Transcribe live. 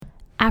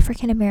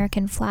African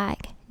American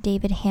flag,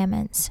 David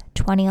Hammons,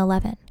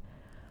 2011.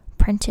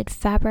 Printed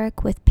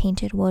fabric with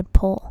painted wood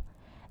pole,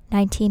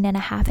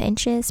 19.5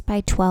 inches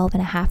by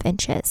 12.5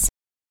 inches.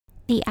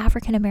 The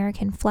African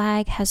American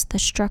flag has the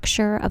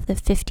structure of the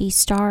 50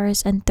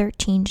 stars and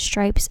 13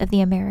 stripes of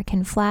the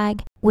American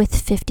flag, with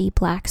 50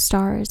 black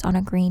stars on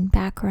a green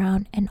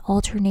background and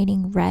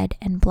alternating red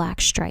and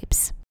black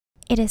stripes.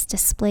 It is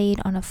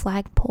displayed on a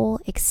flagpole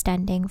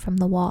extending from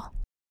the wall.